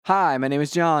Hi, my name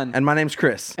is John. And my name's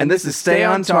Chris. And this is Stay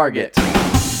on Target.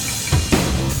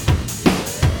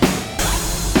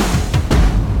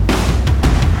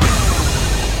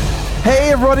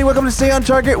 Hey everybody, welcome to Stay on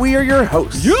Target. We are your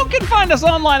hosts. You can find us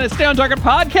online at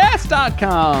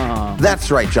stayontargetpodcast.com.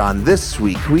 That's right, John. This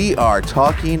week we are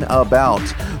talking about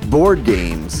board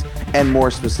games, and more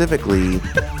specifically,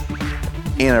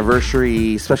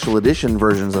 anniversary special edition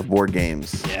versions of board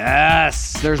games.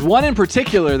 Yes. There's one in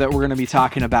particular that we're going to be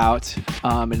talking about,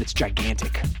 and it's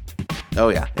gigantic. Oh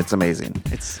yeah, it's amazing.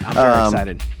 I'm very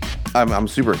excited. I'm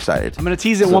super excited. I'm going to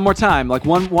tease it one more time. Like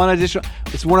one additional.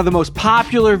 It's one of the most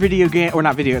popular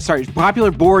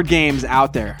popular board games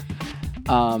out there.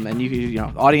 And you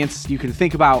know, audience, you can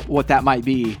think about what that might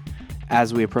be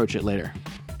as we approach it later.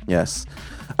 Yes.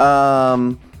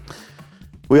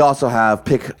 We also have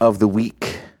pick of the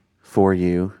week for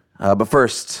you. But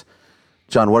first,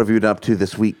 John, what have you been up to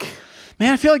this week?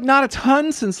 Man, I feel like not a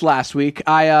ton since last week.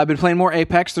 I've been playing more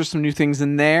Apex. There's some new things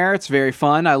in there. It's very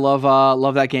fun. I love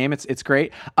that game. It's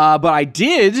great. But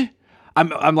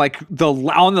I'm like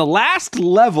on the last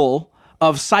level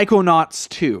of Psychonauts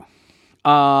 2.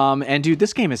 And dude,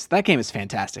 that game is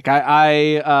fantastic.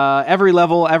 I every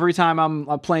level, every time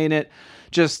I'm playing it,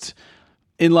 just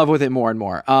in love with it more and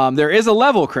more. There is a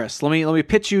level, Chris. Let me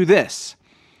pitch you this.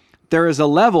 There is a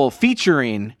level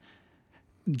featuring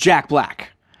Jack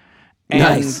Black.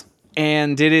 Nice.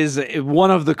 And it is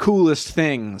one of the coolest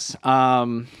things.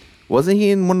 Wasn't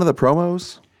he in one of the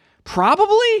promos?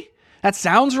 Probably. That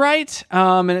sounds right.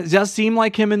 And it does seem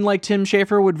like him and like Tim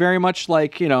Schafer would very much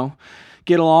like, you know,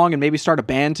 get along and maybe start a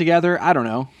band together. I don't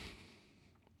know.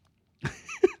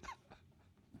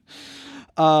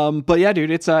 But yeah, dude,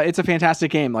 it's a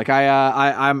fantastic game. Like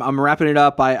I'm wrapping it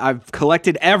up. I've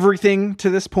collected everything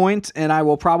to this point, and I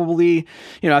will probably,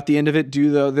 you know, at the end of it,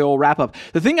 do the old wrap up.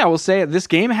 The thing I will say, this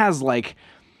game has like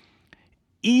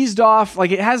eased off, like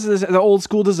it has the old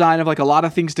school design of like a lot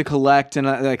of things to collect and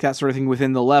like that sort of thing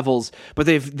within the levels, but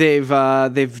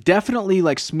they've definitely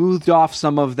like smoothed off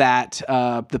some of that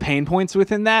the pain points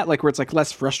within that, like where it's like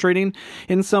less frustrating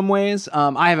in some ways.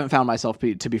 I haven't found myself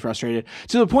to be frustrated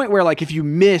to the point where like if you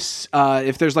miss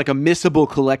if there's like a missable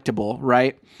collectible,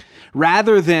 right,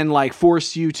 rather than like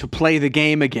force you to play the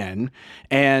game again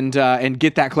and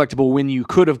get that collectible when you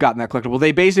could have gotten that collectible,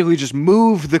 they basically just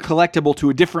move the collectible to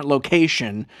a different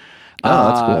location. Oh,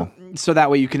 that's cool. So that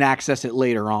way you can access it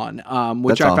later on,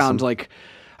 which That's I found awesome. like,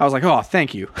 I was like, oh,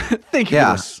 thank you. Thank you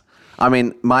for this. I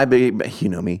mean, my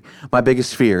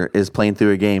biggest fear is playing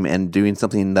through a game and doing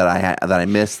something that I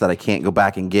missed that I can't go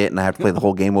back and get, and I have to play the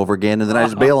whole game over again, and then I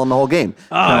just bail on the whole game.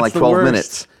 Kind of like 12 worst.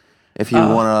 minutes. If you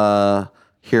want to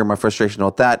hear my frustration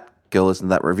with that, go listen to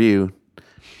that review.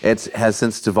 It has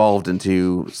since devolved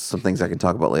into some things I can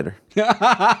talk about later.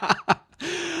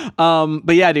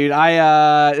 But yeah, dude,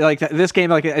 I like this game.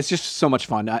 Like, it's just so much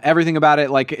fun. Everything about it,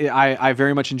 like, I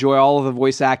very much enjoy all of the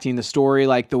voice acting, the story,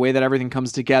 like the way that everything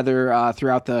comes together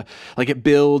throughout the, like, it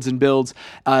builds and builds.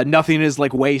 Nothing is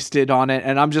like wasted on it,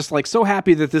 and I'm just like so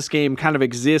happy that this game kind of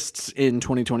exists in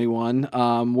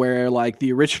 2021, where like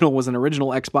the original was an original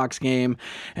Xbox game,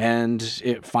 and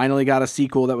it finally got a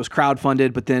sequel that was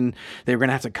crowdfunded, but then they were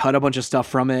gonna have to cut a bunch of stuff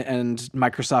from it, and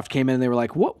Microsoft came in and they were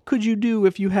like, "What could you do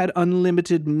if you had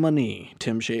unlimited money,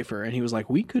 Tim Schafer?" And he was like,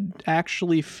 "We could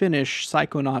actually finish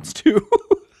Psychonauts 2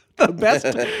 the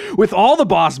best with all the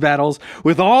boss battles,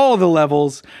 with all the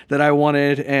levels that I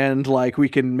wanted, and like we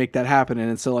can make that happen."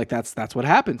 And so like that's what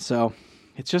happened. So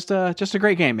it's just a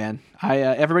great game, man.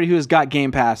 Everybody who has got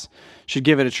Game Pass should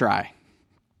give it a try.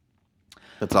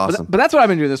 That's awesome. But that's what I've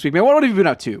been doing this week, man. What have you been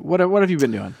up to? What have you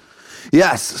been doing?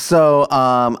 Yes. So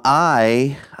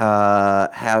I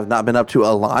have not been up to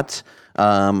a lot.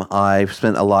 I've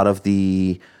spent a lot of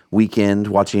the weekend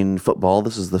watching football.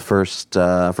 This is the first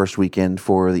weekend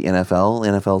for the NFL.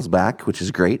 NFL's back, which is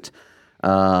great.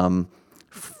 And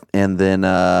then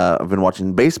I've been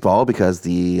watching baseball because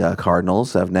the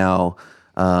Cardinals have now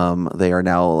they are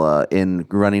now in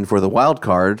running for the wild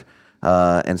card.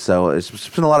 And so it's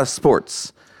been a lot of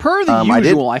sports. Per the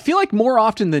usual, I feel like more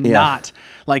often than not,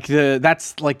 like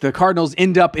that's like the Cardinals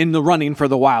end up in the running for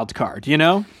the wild card, you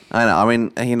know? I know. I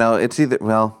mean, you know, it's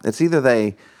either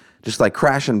they just like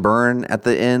crash and burn at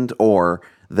the end, or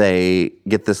they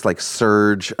get this like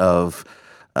surge of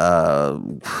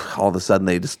all of a sudden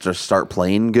they just start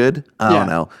playing good. I don't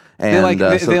know. And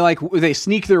they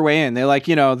sneak their way in. They like,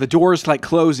 you know, the door's like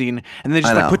closing, and they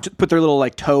just like put their little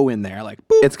like toe in there, like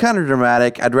boop. It's kind of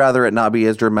dramatic. I'd rather it not be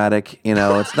as dramatic. You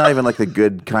know, it's not even like the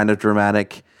good kind of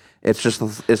dramatic. It's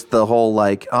the whole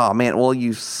like, oh man, well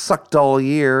you sucked all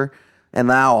year. and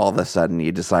now all of a sudden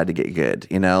you decide to get good,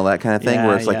 that kind of thing, Yeah,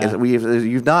 where it's like yeah.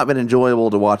 you've not been enjoyable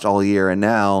to watch all year, and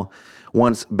now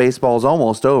once baseball's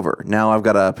almost over, now I've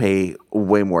got to pay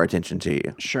way more attention to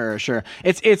you. Sure.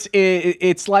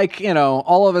 It's like,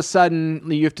 all of a sudden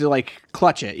you have to like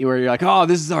clutch it, where you're like, oh,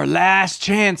 this is our last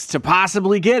chance to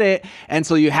possibly get it, and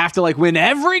so you have to like win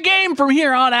every game from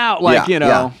here on out, like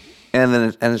Yeah. And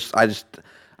then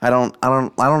I don't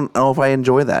know if I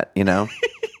enjoy that, I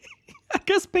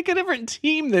guess pick a different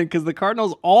team then, because the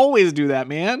Cardinals always do that,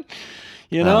 man.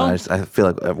 I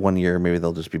feel like 1 year maybe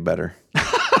they'll just be better.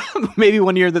 Maybe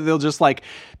 1 year that they'll just like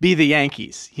be the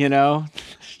Yankees, The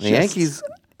Yankees,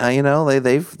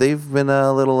 they've been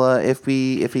a little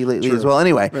iffy lately as well.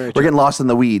 Anyway, we're getting lost in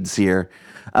the weeds here.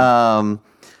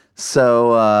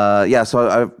 So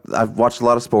I've watched a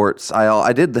lot of sports.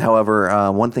 I did,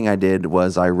 however, one thing I did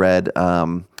was I read.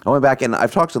 I went back and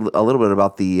I've talked a little bit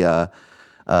about the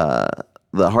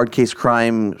hard case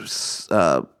crime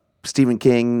Stephen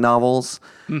King novels,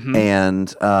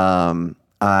 and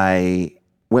I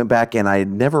went back and I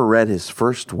never read his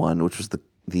first one, which was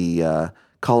the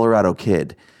Colorado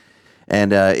Kid.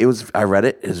 And I read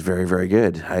it. It was very, very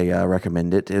good. I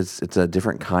recommend it. It's a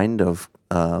different kind of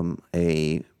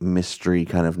a mystery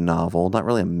kind of novel. Not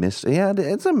really a mystery. Yeah,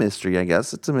 it's a mystery, I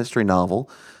guess. It's a mystery novel,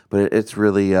 but it's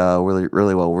really, really,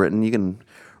 really well written. You can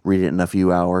read it in a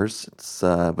few hours.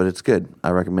 But it's good. I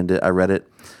recommend it. I read it,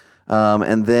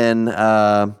 and then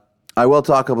I will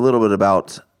talk a little bit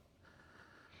about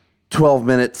 12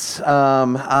 Minutes. This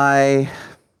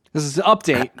is an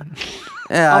update.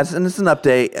 Yeah, it's an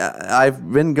update.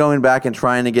 I've been going back and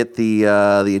trying to get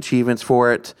the achievements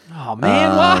for it. Oh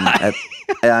man, why?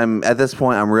 I'm at this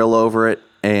point. I'm real over it,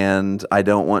 and I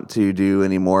don't want to do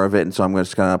any more of it. And so I'm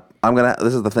just gonna.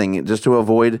 This is the thing. Just to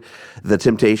avoid the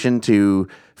temptation to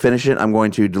finish it, I'm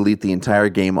going to delete the entire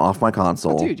game off my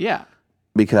console. Dude, yeah.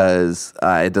 Because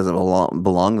it doesn't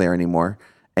belong there anymore,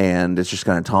 and it's just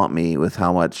going to taunt me with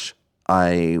how much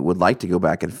I would like to go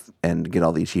back and get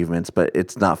all the achievements, but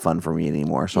it's not fun for me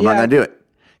anymore, so I'm not going to do it.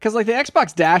 Because like the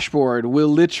Xbox dashboard will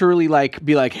literally like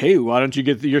be like, "Hey, why don't you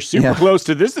get? You're super close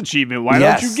to this achievement. Why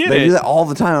don't you get they it?" do that all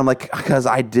the time. I'm like, because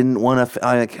I didn't want to.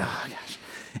 I'm like, oh gosh.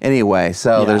 Anyway,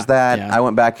 so there's that. Yeah. I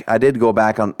went back. I did go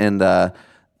back on and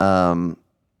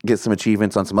get some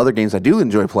achievements on some other games I do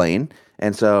enjoy playing.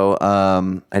 And so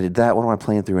I did that. What am I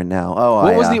playing through it now?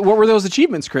 What were those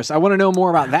achievements, Chris? I want to know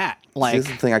more about that. Like, this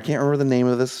is the thing. I can't remember the name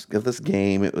of this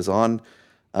game. It was on,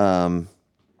 I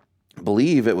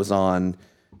believe it was on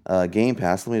Game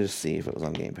Pass. Let me just see if it was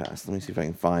on Game Pass. Let me see if I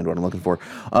can find what I'm looking for.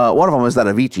 One of them was that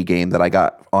Avicii game that I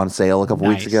got on sale a couple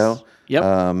weeks ago. Yep.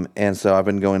 And so I've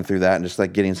been going through that and just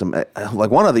like getting some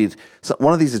like one of these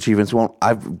achievements won't.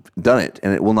 I've done it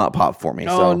and it will not pop for me.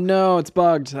 oh no, it's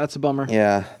bugged. That's a bummer.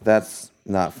 Yeah, that's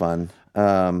not fun.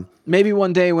 Maybe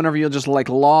one day, whenever you'll just like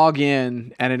log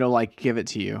in and it'll like give it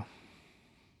to you.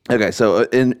 Okay, so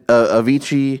in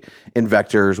Avicii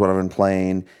Invector is what I've been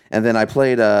playing, and then I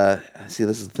played. See,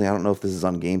 this is the thing. I don't know if this is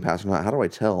on Game Pass or not. How do I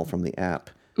tell from the app?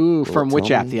 Ooh, from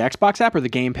which app? The Xbox app or the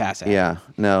Game Pass app? Yeah,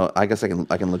 no, I guess I can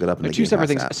look it up in the two Game separate Pass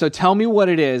things. app. So tell me what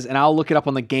it is, and I'll look it up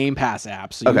on the Game Pass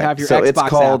app. So you Okay, have your so it's Xbox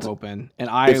called- app open, and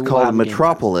I It's will called have the Game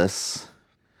Metropolis.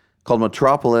 Called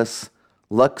Metropolis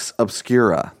Lux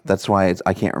Obscura. That's why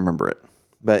I can't remember it,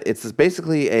 but it's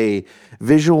basically a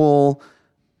visual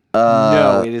Pass.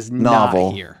 No, it is novel.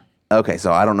 not here. Okay,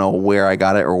 so I don't know where I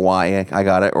got it or why I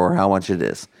got it or how much it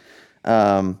is.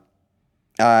 So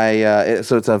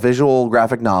it's a visual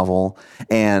graphic novel,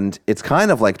 and it's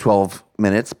kind of like 12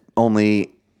 Minutes,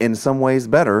 only in some ways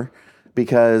better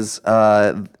because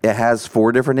it has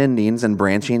 4 different endings and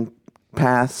branching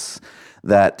paths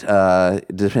that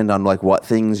depend on like what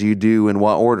things you do in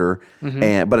what order.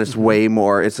 But it's way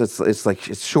more. It's like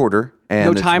shorter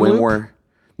and No time it's way loop? more.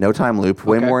 No time loop.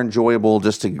 Way Okay. more enjoyable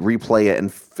just to replay it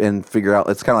and figure out.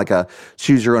 It's kind of like a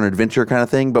choose your own adventure kind of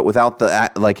thing, but without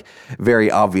the like very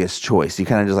obvious choice. You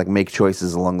kind of just like make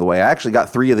choices along the way. I actually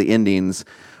got 3 of the endings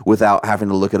without having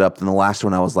to look it up. And the last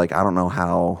one, I was like, I don't know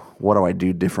how. What do I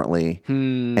do differently?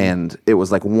 And it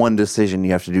was like one decision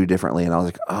you have to do differently, and I was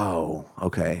like, oh,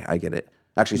 okay, I get it.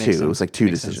 Actually, Makes 2. sense. It was like 2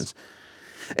 Makes decisions.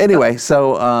 Anyway,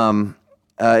 so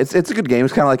it's a good game.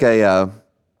 It's kind of like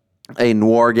a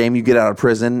noir game. You get out of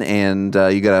prison and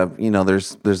you gotta,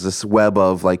 there's this web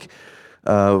of like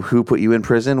who put you in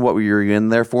prison, what were you in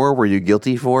there for, were you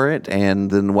guilty for it, and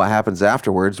then what happens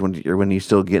afterwards when you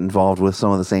still get involved with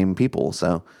some of the same people.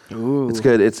 So it's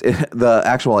good. The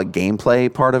actual like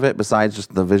gameplay part of it, besides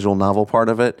just the visual novel part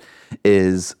of it,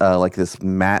 is like this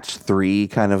match 3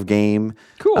 kind of game.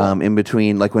 Cool. In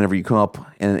between, like whenever you come up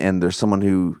and there's someone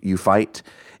who you fight,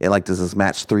 it like does this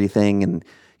match 3 thing, and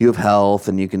you have health,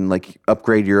 and you can like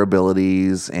upgrade your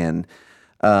abilities, and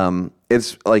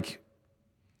it's like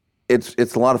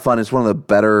it's a lot of fun. It's one of the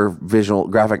better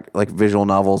visual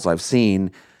novels I've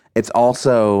seen. It's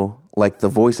also like the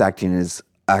voice acting is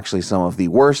actually some of the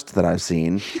worst that I've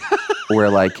seen, where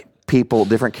like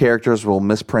different characters will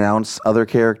mispronounce other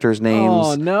characters' names.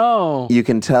 Oh no! You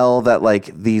can tell that like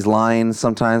these lines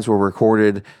sometimes were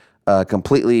recorded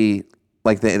completely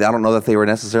like I don't know that they were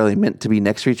necessarily meant to be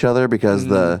next to each other because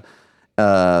the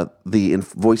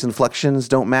voice inflections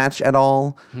don't match at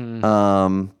all.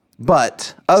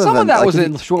 But other some than of that like, was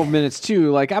in 12 minutes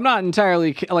too. Like I'm not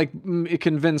entirely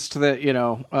convinced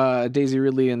that Daisy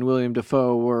Ridley and William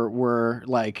Dafoe were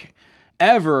like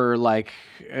ever like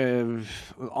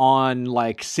on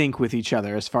like sync with each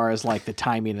other as far as like the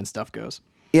timing and stuff goes.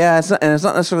 Yeah, it's not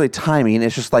necessarily timing.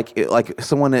 It's just like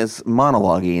someone is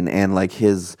monologuing and like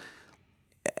he'll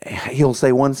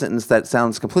say one sentence that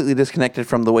sounds completely disconnected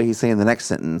from the way he's saying the next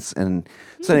sentence. And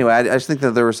so anyway, I just think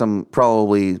that there were some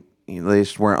probably they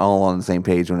just weren't all on the same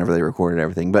page whenever they recorded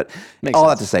everything. But all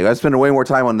that to say, I spent way more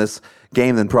time on this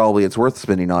game than probably it's worth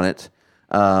spending on it.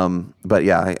 But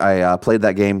yeah, I played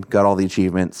that game, got all the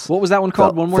achievements. What was that one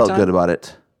called? One more time. Felt good about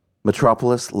it.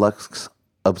 Metropolis Lux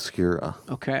Obscura.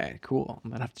 Okay, cool.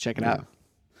 I'm gonna have to check it out.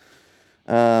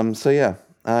 So yeah,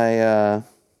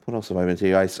 what else have I been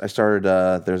to? I started.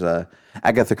 There's a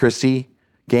Agatha Christie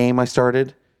game I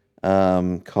started.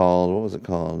 Called what was it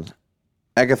called?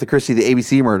 Agatha Christie: The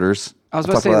ABC Murders. I was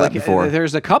about to say, like,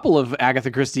 there's a couple of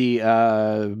Agatha Christie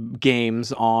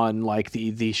games on like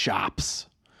the shops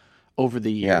over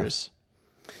the years.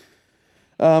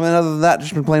 Yeah. And other than that,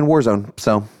 just been playing Warzone.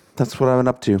 So that's what I've been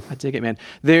up to. I dig it, man.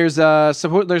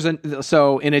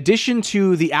 So in addition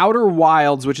to the Outer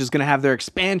Wilds, which is going to have their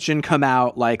expansion come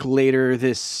out like later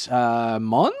this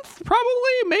month,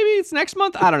 probably, maybe it's next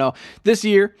month. I don't know. This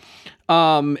year.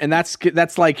 And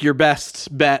that's like your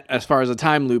best bet as far as a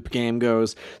time loop game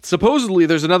goes. Supposedly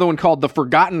there's another one called The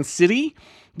Forgotten City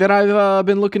that I've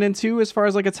been looking into as far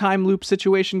as like a time loop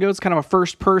situation goes. Kind of a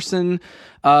first person,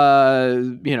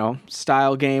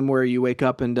 style game where you wake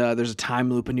up and there's a time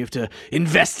loop and you have to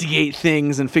investigate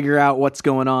things and figure out what's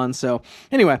going on. So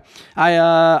anyway,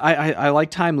 I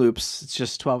like time loops. It's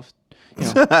just 12.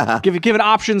 Give it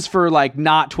options for like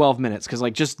not 12 minutes because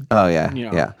like just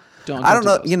yeah. I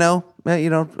don't know.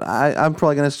 I'm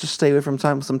probably gonna just stay away from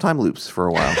some time loops for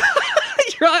a while.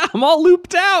 I'm all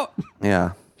looped out.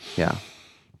 Yeah.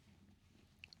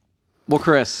 Well,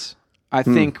 Chris, I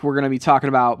think we're gonna be talking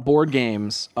about board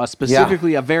games,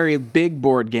 specifically a very big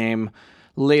board game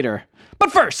later.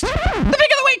 But first, the pick of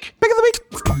the week. Pick of the week.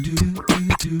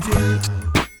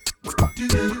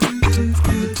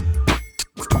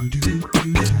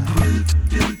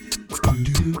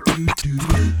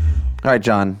 All right,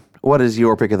 John. What is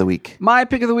your pick of the week? My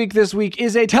pick of the week this week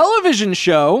is a television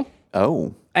show.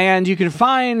 Oh. And you can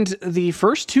find the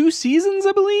first 2 seasons,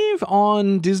 I believe,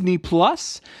 on Disney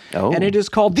Plus. Oh. And it is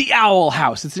called The Owl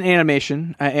House. It's an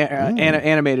animation,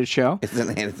 animated show. It's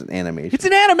an animation. It's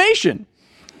an animation.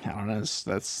 I don't know.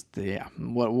 That's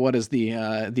What is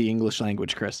the English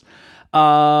language, Chris?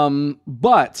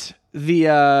 But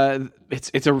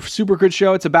it's a super good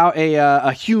show. It's about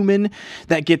a human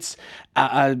that gets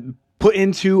put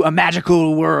into a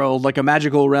magical world, like a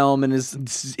magical realm, and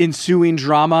is ensuing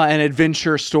drama and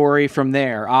adventure story from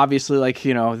there. Obviously, like,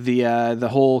 the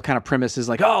whole kind of premise is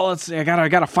like, I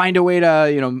gotta find a way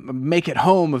to, make it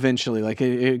home eventually. Like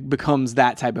it becomes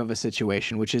that type of a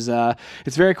situation, which is,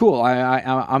 it's very cool.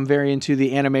 I'm very into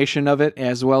the animation of it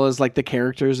as well as like the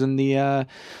characters and the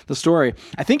story.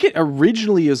 I think it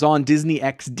originally is on Disney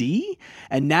XD,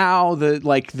 and now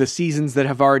the seasons that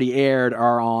have already aired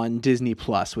are on Disney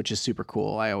Plus, which is super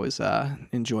cool. I always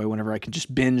enjoy whenever I can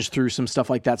just binge through some stuff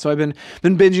like that. So I've been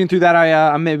binging through that.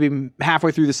 I'm maybe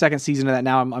halfway through the second season of that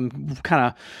now. I'm kind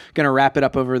of gonna wrap it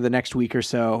up over the next week or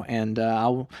so, and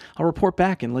I'll report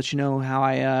back and let you know how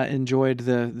I enjoyed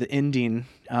the ending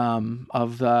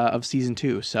of season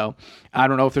 2. So I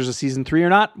don't know if there's a season 3 or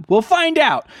not. We'll find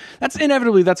out. That's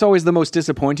always the most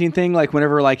disappointing thing. Like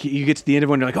whenever like you get to the end of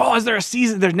one, you're like, oh, is there a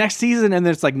season? There's next season, and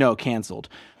then it's like, no, canceled.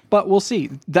 But we'll see.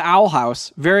 The Owl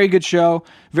House, very good show,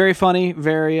 very funny,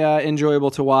 very enjoyable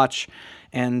to watch,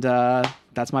 and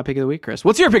that's my pick of the week, Chris.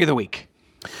 What's your pick of the week?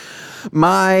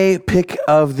 My pick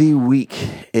of the week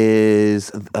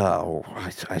is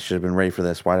I should have been ready for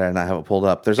this. Why did I not have it pulled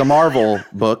up? There's a Marvel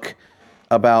book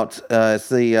about it's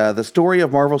the story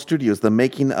of Marvel Studios, the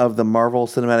making of the Marvel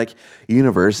Cinematic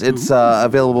Universe. It's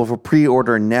available for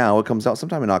pre-order now. It comes out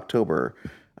sometime in October.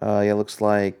 It looks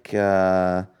like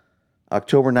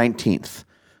October 19th.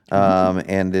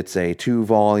 And it's a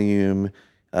 2-volume,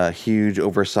 huge,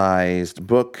 oversized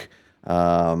book.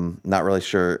 Not really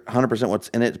sure 100% what's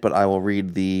in it, but I will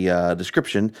read the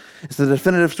description. It's the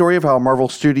definitive story of how Marvel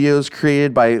Studios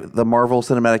created by the Marvel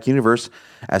Cinematic Universe,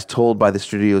 as told by the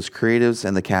studio's creatives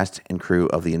and the cast and crew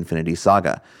of the Infinity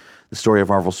Saga. The story of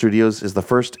Marvel Studios is the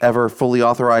first ever fully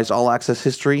authorized all-access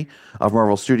history of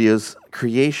Marvel Studios'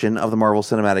 creation of the Marvel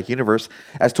Cinematic Universe,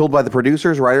 as told by the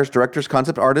producers, writers, directors,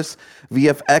 concept artists,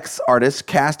 VFX artists,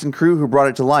 cast and crew who brought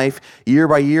it to life. Year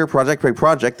by year, project by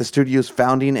project, the studio's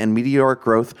founding and meteoric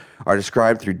growth are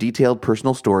described through detailed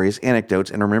personal stories, anecdotes,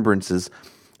 and remembrances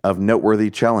of noteworthy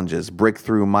challenges,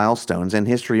 breakthrough milestones, and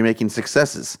history-making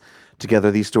successes.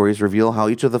 Together, these stories reveal how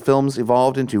each of the films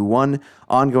evolved into one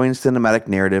ongoing cinematic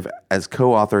narrative as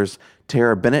co-authors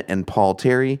Tara Bennett and Paul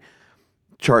Terry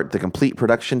chart the complete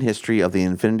production history of the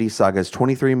Infinity Saga's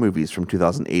 23 movies from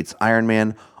 2008's Iron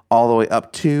Man all the way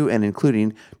up to and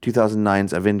including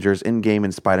 2009's Avengers Endgame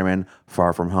and Spider-Man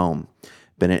Far From Home.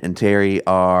 Bennett and Terry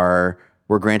were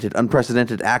granted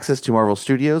unprecedented access to Marvel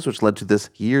Studios, which led to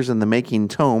this years-in-the-making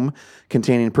tome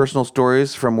containing personal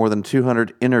stories from more than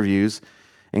 200 interviews,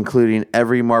 including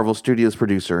every Marvel Studios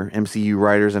producer, MCU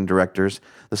writers and directors,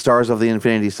 the stars of the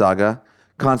Infinity Saga,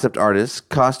 concept artists,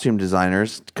 costume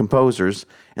designers, composers,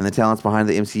 and the talents behind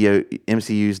the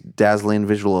MCU's dazzling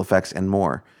visual effects and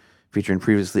more. Featuring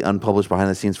previously unpublished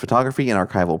behind-the-scenes photography and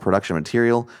archival production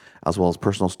material, as well as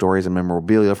personal stories and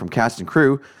memorabilia from cast and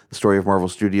crew, the story of Marvel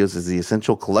Studios is the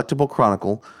essential collectible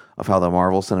chronicle of how the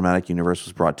Marvel Cinematic Universe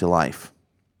was brought to life.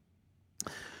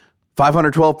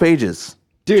 512 pages.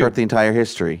 Dude. Chart the entire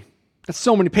history. That's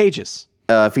so many pages.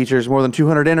 Features more than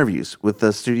 200 interviews with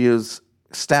the studio's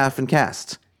staff and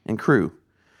cast and crew.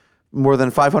 More than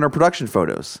 500 production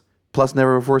photos, plus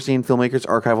never-before-seen filmmakers'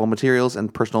 archival materials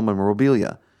and personal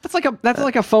memorabilia. That's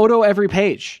like a photo every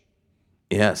page.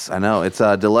 Yes, I know. It's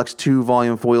a deluxe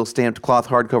 2-volume foil-stamped cloth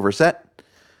hardcover set.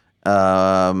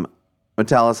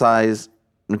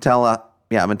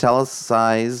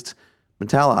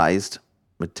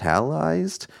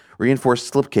 Metallized,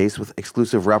 reinforced slipcase with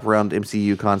exclusive wraparound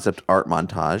MCU concept art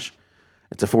montage.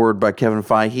 It's a foreword by Kevin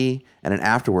Feige and an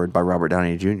afterword by Robert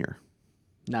Downey Jr.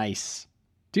 Nice,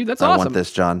 dude. That's awesome. I want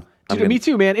this, John. Dude, me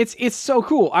too, man. It's so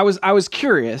cool. I was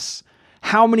curious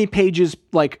how many pages,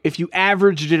 like if you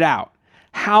averaged it out,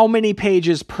 how many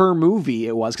pages per movie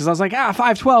it was, because I was like,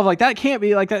 512, like that can't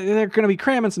be like that. They're going to be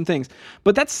cramming some things,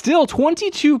 but that's still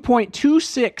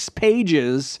 22.26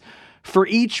 pages for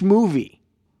each movie.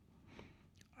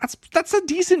 That's a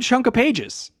decent chunk of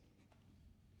pages.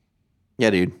 Yeah,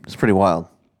 dude, it's pretty wild.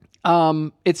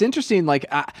 It's interesting. Like,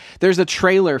 there's a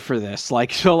trailer for this.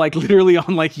 Like, so, like, literally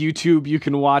on like YouTube, you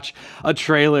can watch a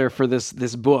trailer for this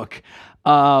book,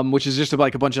 which is just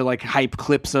like a bunch of like hype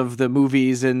clips of the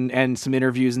movies and some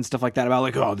interviews and stuff like that about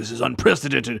like, oh, this is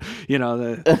unprecedented. You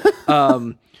know,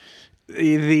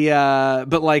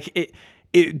 but like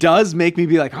it does make me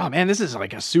be like, oh man, this is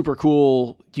like a super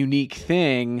cool, unique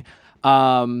thing.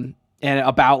 And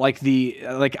about like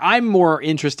I'm more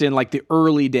interested in like the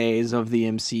early days of the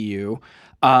MCU,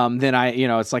 than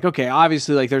it's like, okay,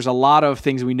 obviously like there's a lot of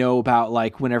things we know about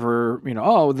like whenever,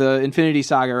 the Infinity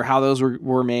Saga or how those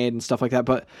were made and stuff like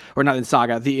that, or not in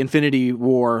Saga, the Infinity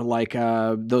War, like,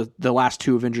 the last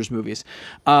 2 Avengers movies.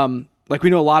 Like we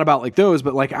know a lot about like those,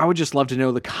 but like I would just love to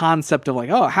know the concept of like,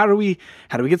 oh, how do we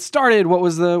get started? What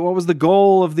was the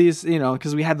goal of these?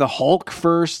 Because we had the Hulk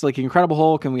first, like Incredible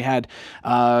Hulk, and we had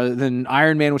then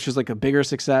Iron Man, which was like a bigger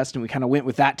success, and we kind of went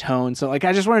with that tone. So like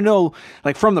I just want to know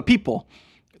like from the people,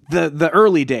 the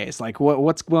early days, like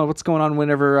what's going on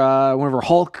whenever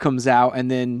Hulk comes out,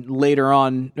 and then later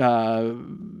on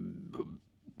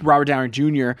Robert Downey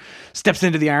Jr. steps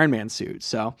into the Iron Man suit.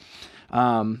 So.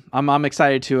 I'm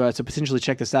excited to potentially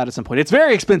check this out at some point. It's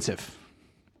very expensive.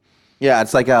 Yeah,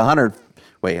 it's like 100.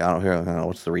 Wait, I don't know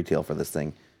what's the retail for this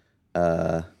thing.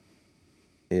 It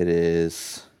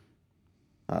is.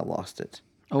 I lost it.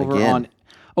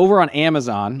 Over on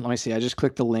Amazon. Let me see. I just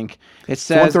clicked the link. It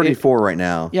says $134 right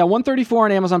now. Yeah, $134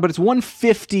 on Amazon, but it's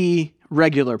 $150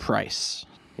 regular price.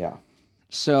 Yeah.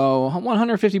 So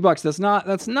 $150.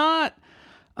 That's not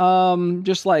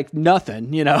just like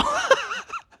nothing,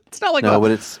 It's not like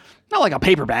but it's not like a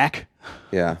paperback.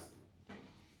 Yeah.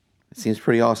 It seems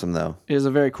pretty awesome though. It is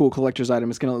a very cool collector's item.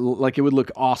 It's gonna it would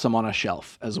look awesome on a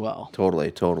shelf as well.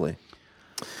 Totally.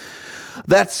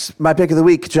 That's my pick of the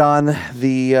week, John.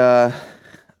 The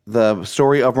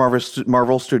story of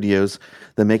Marvel Studios,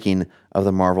 the making of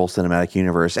the Marvel Cinematic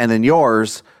Universe, and then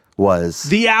yours was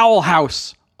The Owl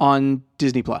House on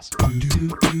Disney Plus.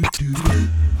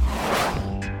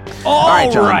 All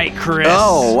right, Chris.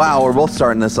 Oh, wow. We're both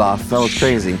starting this off. That was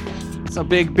crazy. It's a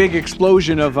big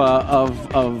explosion of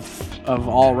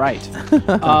all right.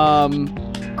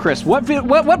 Chris,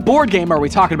 what board game are we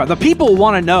talking about? The people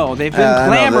want to know. They've been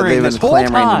clamoring this whole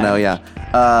time. To know, yeah.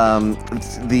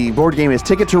 The board game is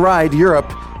Ticket to Ride Europe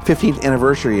 15th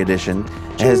Anniversary Edition.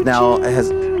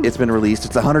 It's been released.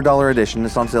 It's a $100 edition.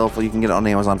 It's on sale. You can get it on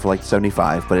Amazon for like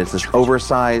 $75. But it's this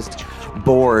oversized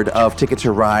board of Ticket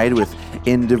to Ride with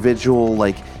individual,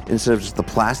 like, instead of just the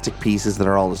plastic pieces that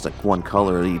are all just like one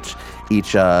color each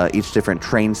different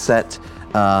train set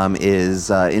is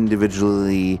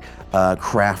individually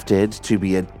crafted to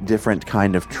be a different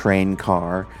kind of train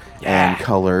car and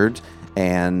colored,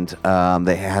 and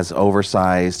it has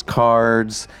oversized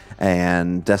cards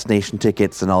and destination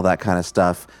tickets and all that kind of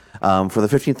stuff for the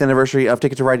 15th anniversary of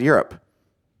Ticket to Ride Europe.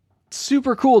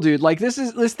 Super cool, dude. Like this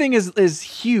thing is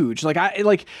huge. Like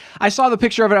I saw the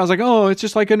picture of it. I was like, oh, it's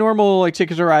just like a normal like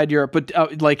Ticket to Ride Europe.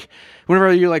 But like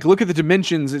whenever you like look at the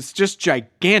dimensions, it's just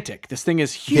gigantic. This thing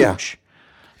is huge.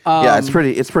 Yeah, it's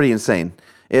pretty insane.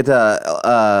 It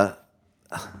so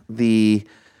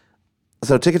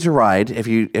Ticket to Ride, if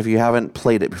you haven't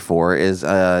played it before, is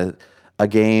a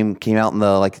game came out in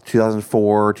the like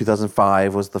 2004,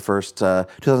 2005 was the first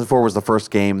 2004 was the first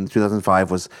game,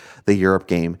 2005 was the Europe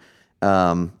game.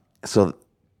 So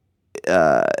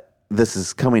this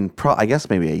is coming I guess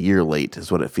maybe a year late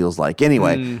is what it feels like.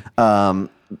 Anyway,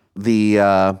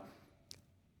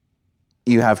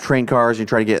 you have train cars, you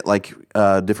try to get like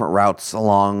different routes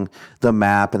along the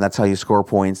map, and that's how you score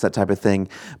points, that type of thing.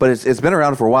 But it's been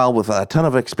around for a while with a ton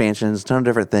of expansions, a ton of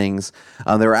different things.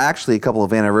 There were actually a couple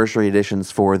of anniversary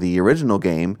editions for the original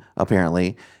game,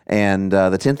 apparently, and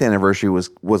the 10th anniversary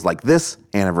was like this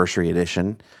anniversary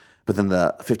edition. But then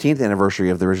the 15th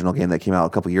anniversary of the original game that came out a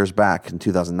couple years back in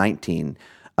 2019,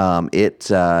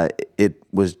 it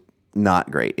was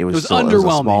not great. It was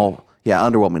underwhelming.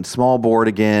 Underwhelming. Small board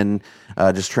again,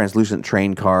 just translucent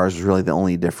train cars was really the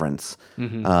only difference.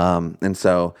 And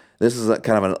so this is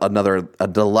kind of another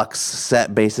deluxe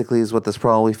set, basically, is what this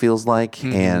probably feels like.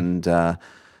 And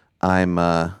I'm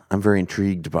very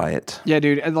intrigued by it. Yeah,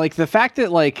 dude. And like the fact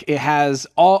that like it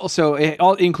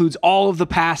includes all of the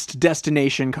past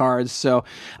destination cards, so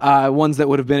ones that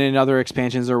would have been in other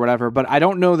expansions or whatever. But I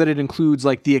don't know that it includes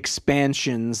like the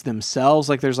expansions themselves.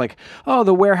 Like there's like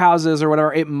the warehouses or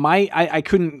whatever. It might. I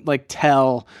couldn't like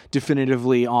tell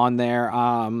definitively on there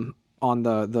on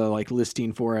the like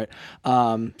listing for it.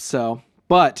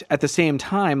 But at the same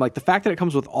time, like the fact that it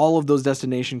comes with all of those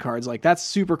destination cards, like that's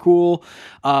super cool.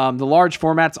 The large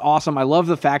format's awesome. I love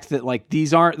the fact that like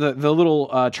these aren't the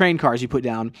little train cars you put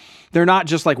down. They're not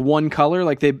just like one color.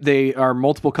 Like they are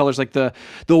multiple colors. Like the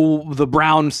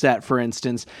brown set, for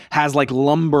instance, has like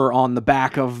lumber on the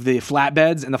back of the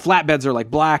flatbeds, and the flatbeds are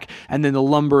like black, and then the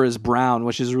lumber is brown,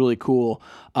 which is really cool.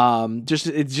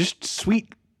 It's just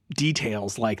sweet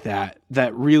details like that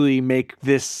really make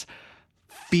this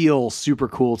feel super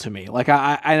cool to me. Like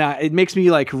it makes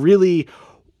me like really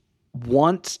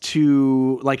want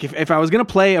to like if I was gonna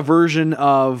play a version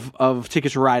of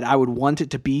Ticket to Ride, I would want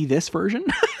it to be this version.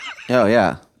 Oh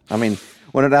yeah, I mean,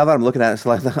 now that I'm looking at it, so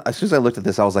like, as soon as I looked at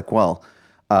this, I was like, well,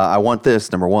 I want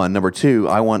this. Number one, number two,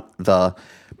 I want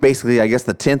basically I guess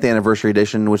the 10th anniversary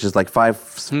edition, which is like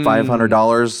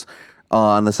 $500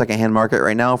 on the secondhand market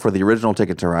right now for the original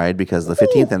Ticket to Ride, because the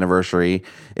 15th anniversary,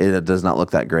 it does not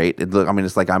look that great.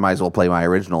 It's like I might as well play my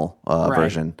original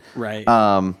version. Right.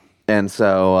 And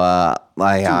so I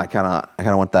kind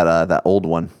of want that old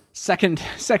one.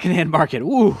 Secondhand market.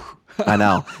 Woo. I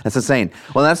know. That's insane.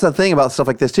 Well, that's the thing about stuff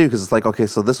like this too, because it's like, okay,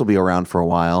 so this will be around for a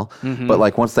while, but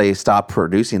like once they stop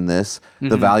producing this,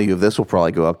 the value of this will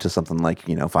probably go up to something like,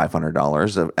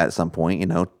 $500 at some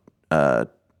point,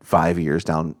 5 years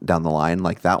down the line,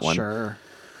 like that one. Sure.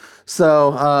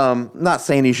 So, not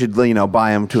saying you should,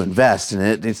 buy them to invest in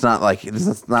it. It's not like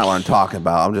that's not what I'm talking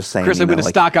about. I'm just saying, Chris, I'm going to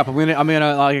stock up. I'm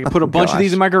gonna like put a bunch of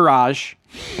these in my garage.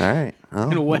 All right. I'm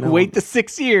gonna wait the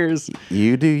 6 years.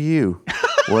 You do you.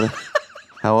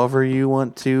 However you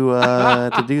want to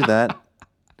do that.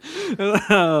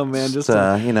 Oh man, just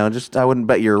I wouldn't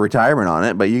bet your retirement on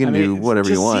it, but you can do whatever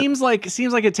you want. Seems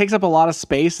like it takes up a lot of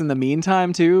space in the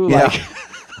meantime too. Yeah. Like,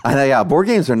 I know. Yeah, board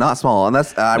games are not small, and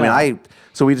that's.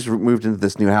 So we just moved into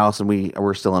this new house, and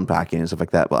we're still unpacking and stuff like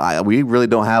that. But we really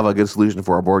don't have a good solution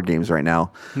for our board games right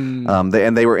now.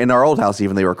 They were in our old house.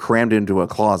 Even they were crammed into a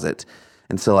closet,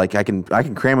 and so like I can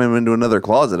cram them into another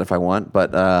closet if I want.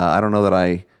 But I don't know that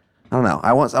I don't know.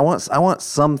 I want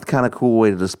some kind of cool way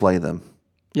to display them.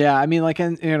 Yeah, I mean, like,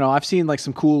 and I've seen like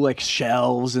some cool like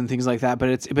shelves and things like that,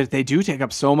 but they do take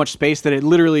up so much space that it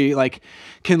literally like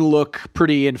can look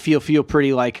pretty and feel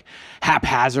pretty like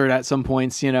haphazard at some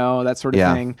points, that sort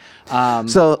of thing.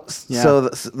 So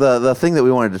the thing that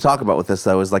we wanted to talk about with this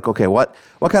though is like, okay, what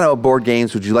kind of board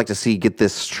games would you like to see get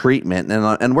this treatment?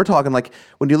 And we're talking like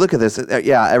when you look at this,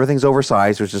 everything's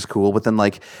oversized, which is cool, but then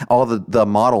like all the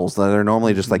models that are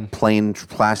normally just like plain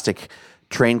plastic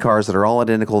train cars that are all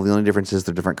identical. The only difference is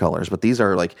they're different colors, but these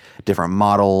are like different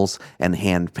models and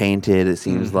hand painted. It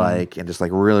seems like, and just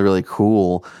like really, really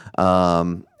cool.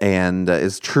 And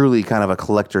is truly kind of a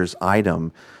collector's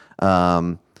item.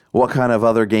 What kind of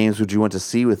other games would you want to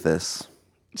see with this?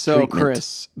 So, treatment?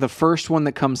 Chris, the first one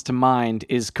that comes to mind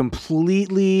is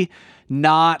completely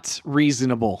not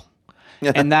reasonable,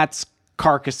 and that's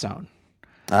Carcassonne.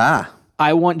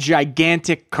 I want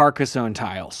gigantic Carcassonne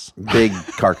tiles. Big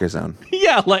Carcassonne.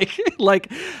 Yeah,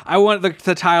 like I want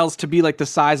the tiles to be like the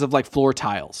size of like floor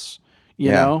tiles,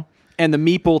 you know? And the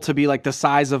meeple to be like the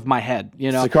size of my head,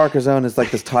 So Carcassonne is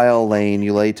like this tile lane.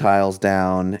 You lay tiles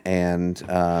down and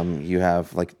you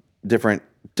have like different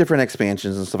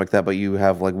expansions and stuff like that, but you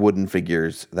have like wooden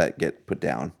figures that get put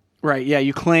down. Right, yeah,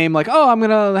 you claim like, oh, I'm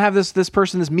going to have this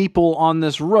person, this meeple on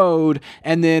this road,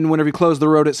 and then whenever you close the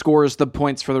road, it scores the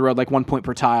points for the road, like 1 point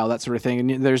per tile, that sort of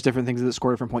thing. And there's different things that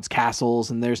score different points, castles,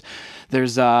 and there's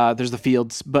the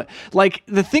fields. But like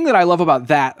the thing that I love about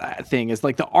that thing is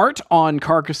like the art on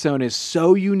Carcassonne is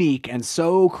so unique and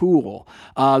so cool.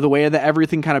 The way that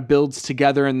everything kind of builds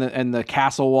together and the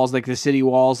castle walls, like the city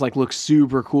walls, like look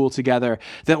super cool together.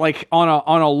 That like on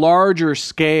a larger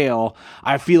scale,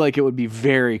 I feel like it would be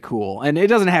very cool. And it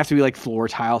doesn't have to be like floor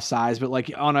tile size, but like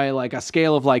on a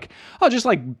scale of like, oh, just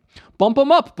like bump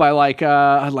them up by like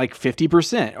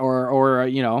 50% or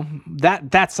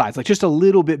that size, like just a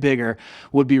little bit bigger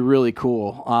would be really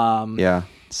cool.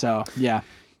 So yeah.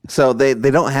 So they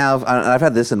don't have. I've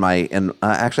had this in my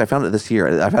actually I found it this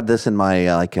year. I've had this in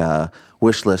my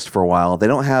wish list for a while. They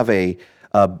don't have a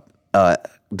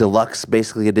deluxe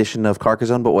basically edition of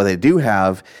Carcassonne, but what they do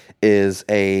have is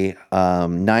a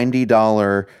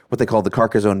 $90 what they call the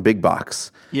Carcassonne Big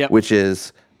Box, which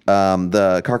is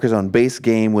the Carcassonne base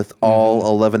game with all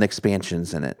 11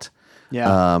 expansions in it.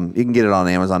 Yeah, you can get it on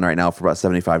Amazon right now for about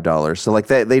 $75. So like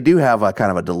they do have a kind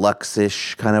of a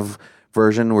deluxe-ish kind of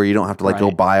version where you don't have to like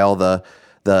go buy all the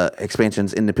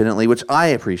expansions independently, which I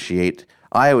appreciate.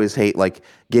 I always hate like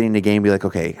getting a game and be like,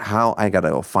 okay, how I gotta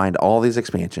go find all these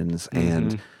expansions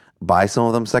and buy some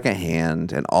of them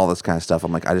secondhand and all this kind of stuff.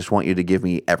 I'm like, I just want you to give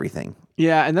me everything.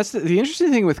 Yeah, and that's the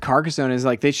interesting thing with Carcassonne is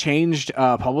like they changed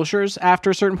publishers after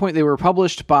a certain point. They were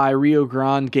published by Rio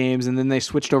Grande Games, and then they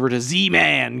switched over to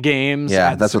Z-Man Games.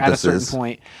 Yeah, that's what this is. At a certain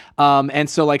point. And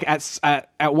so like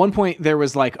at one point there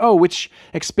was like, oh, which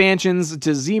expansions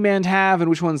does Z-Man have, and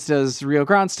which ones does Rio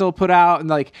Grande still put out, and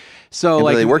like so and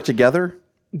like do they work together?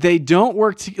 They don't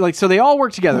work so they all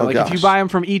work together. If you buy them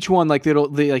from each one, like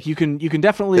you can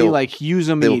definitely like use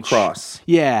them they'll each. Cross.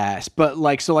 Yes, but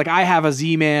like I have a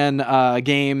Z-Man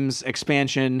Games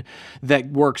expansion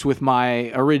that works with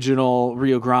my original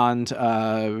Rio Grande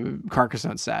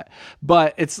Carcassonne set.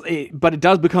 But it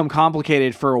does become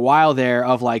complicated for a while there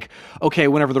of like, okay,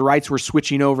 whenever the rights were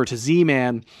switching over to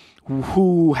Z-Man,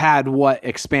 who had what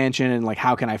expansion and like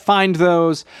how can I find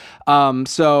those?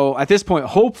 So at this point,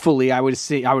 hopefully, I would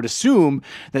assume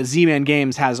that Z-Man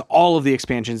Games has all of the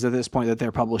expansions at this point that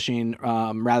they're publishing,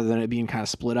 rather than it being kind of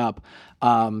split up.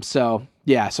 So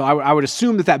I would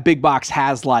assume that big box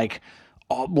has like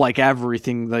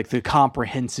everything, like the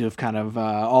comprehensive kind of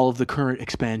all of the current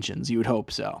expansions. You would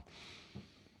hope so.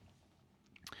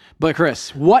 But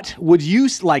Chris, what would you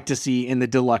like to see in the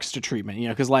deluxe treatment?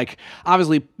 Because like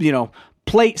obviously,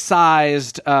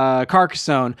 plate-sized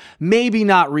Carcassonne, maybe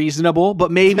not reasonable,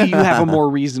 but maybe you have a more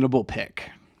reasonable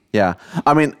pick. Yeah,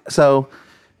 I mean, so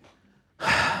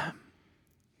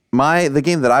the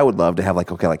game that I would love to have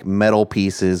like metal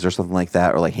pieces or something like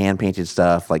that, or like hand painted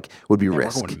stuff, like would be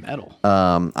Risk. We're going metal.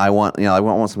 I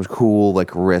want some cool like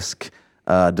Risk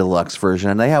deluxe version,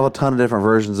 and they have a ton of different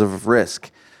versions of Risk.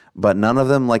 But none of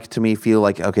them, like, to me, feel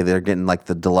like, okay, they're getting, like,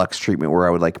 the deluxe treatment where I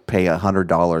would, like, pay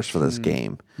 $100 for this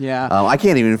game. Yeah. I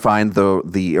can't even find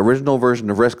the original version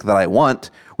of Risk that I want,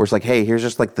 where it's like, hey, here's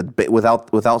just, like, the bit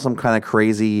without some kind of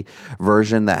crazy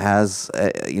version that has,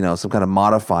 some kind of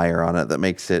modifier on it that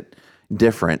makes it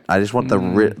different. I just want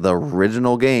the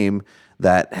original game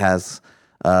that has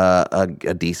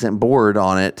a decent board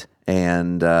on it,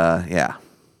 and, yeah.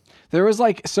 There was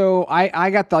I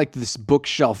got like this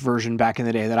bookshelf version back in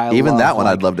the day that I Even love. that one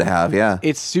like, I'd love to have. Yeah.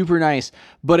 It's super nice,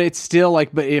 but it's still the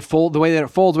way that it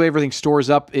folds, the way everything stores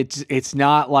up, it's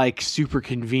not like super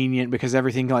convenient because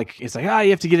everything it's like, you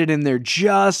have to get it in there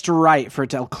just right for it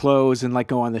to close and like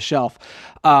go on the shelf.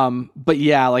 But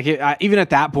yeah, even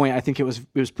at that point, I think it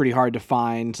was pretty hard to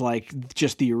find like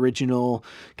just the original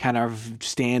kind of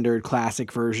standard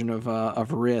classic version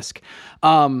of Risk.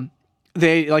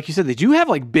 They, like you said, they do have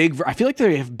like I feel like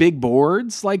they have big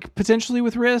boards, like potentially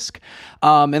with Risk.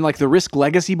 And like the Risk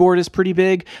Legacy board is pretty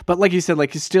big, but like you said,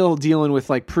 like you're still dealing with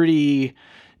like pretty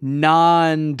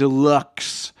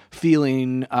non-deluxe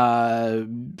feeling,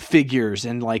 figures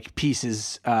and like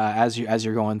pieces, as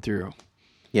you're going through.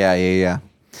 Yeah.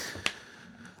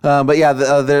 But yeah,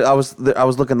 I was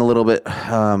looking a little bit,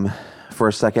 for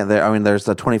a second there. I mean, there's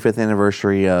the 25th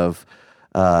anniversary of,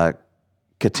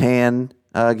 Catan,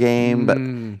 game, but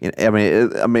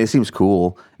it seems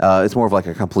cool. It's more of like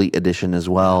a complete edition as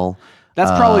well.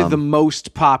 That's probably the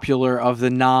most popular of the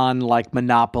non like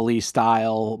Monopoly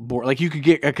style board. Like you could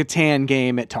get a Catan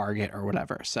game at Target or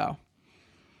whatever. So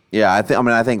yeah, I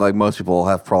think like most people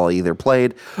have probably either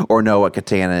played or know what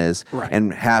Catan is, right.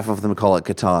 And half of them call it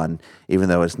Catan, even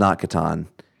though it's not Catan.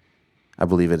 I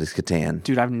believe it is Catan.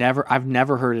 Dude, I've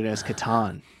never heard it as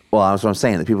Catan. Well, that's what I'm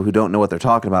saying. The people who don't know what they're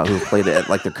talking about, who've played it at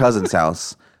like their cousin's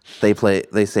house, they call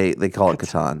it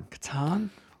Catan. Catan?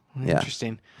 Yeah.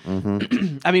 Interesting.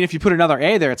 Mm-hmm. I mean, if you put another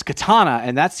A there, it's Katana,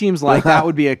 and that seems like that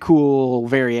would be a cool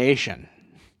variation.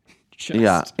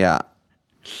 Yeah.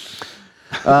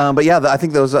 But yeah, I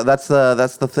think that's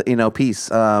the piece.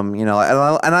 And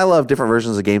I love different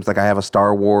versions of games. Like I have a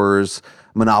Star Wars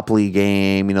Monopoly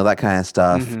game, that kind of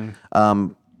stuff. Mm-hmm.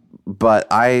 But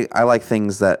I like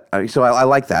things that, so I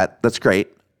like that. That's great.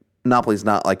 Monopoly's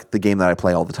not like the game that I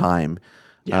play all the time.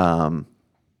 Yeah.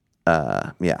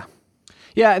 Yeah.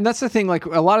 Yeah, and that's the thing. Like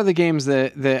a lot of the games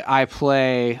that I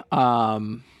play, are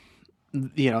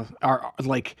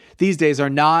like these days are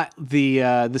not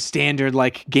the standard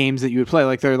like games that you would play.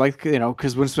 Like they're like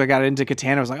because once I got into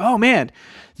Catan, I was like, oh man,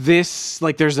 this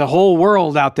like there's a whole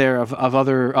world out there of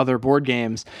other board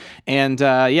games, and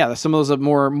some of those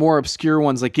more obscure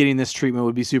ones like getting this treatment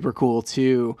would be super cool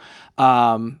too.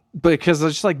 Because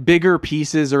it's just like bigger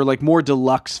pieces or like more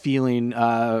deluxe feeling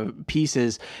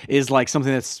pieces is like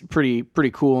something that's pretty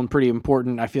cool and pretty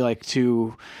important, I feel like,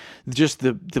 to just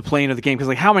the playing of the game. Because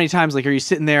like how many times like are you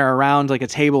sitting there around like a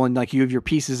table and like you have your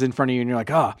pieces in front of you and you're like,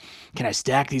 oh, can I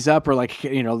stack these up? Or like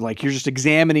like you're just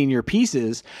examining your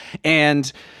pieces,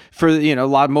 and for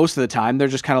most of the time they're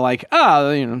just kind of like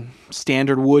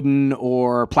standard wooden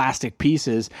or plastic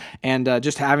pieces, and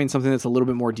just having something that's a little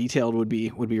bit more detailed would be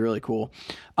really cool.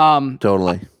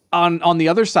 Totally. On the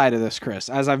other side of this, Chris,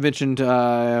 as I've mentioned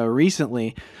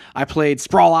recently, I played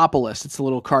Sprawlopolis. It's a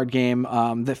little card game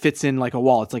that fits in like a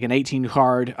wall. It's like an 18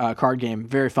 card game.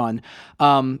 Very fun. So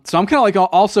I'm kind of like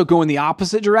also going the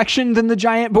opposite direction than the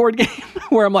giant board game,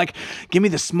 where I'm like, give me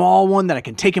the small one that I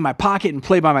can take in my pocket and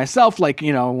play by myself. Like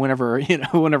whenever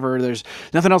there's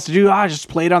nothing else to do, I just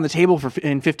play it on the table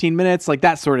in 15 minutes, like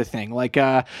that sort of thing. Like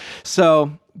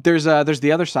so. There's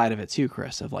the other side of it too,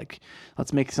 Chris, of like,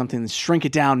 let's make something, shrink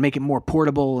it down, make it more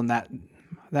portable, and that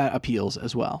appeals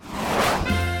as well.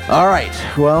 All right.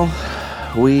 Well,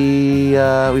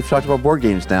 we've talked about board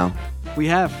games now. We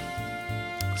have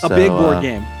a big board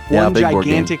game. One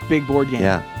gigantic big board game.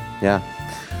 Yeah.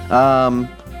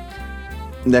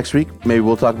 Next week, maybe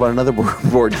we'll talk about another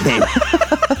board game.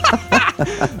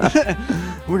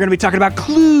 We're going to be talking about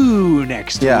Clue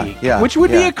next week. Yeah. Which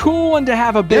would be a cool one to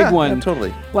have a big one. Yeah,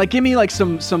 totally. Like, give me like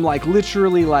some like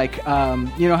literally like,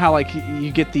 how like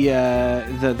you get the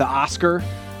Oscar,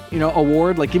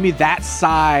 award. Like, give me that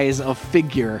size of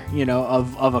figure,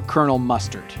 of a Colonel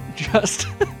Mustard. Just.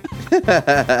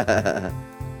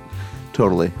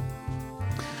 Totally.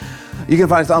 You can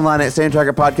find us online at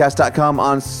StayOnTargetPodcast.com,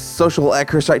 on social at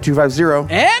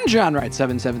ChrisWright250 and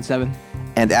JohnWright777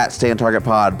 and at Stay on Target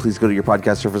Pod. Please go to your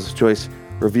podcast service of choice,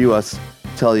 review us,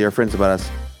 tell your friends about us.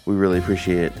 We really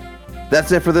appreciate it.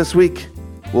 That's it for this week.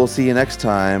 We'll see you next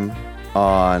time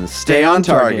on Stay on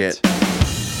Target.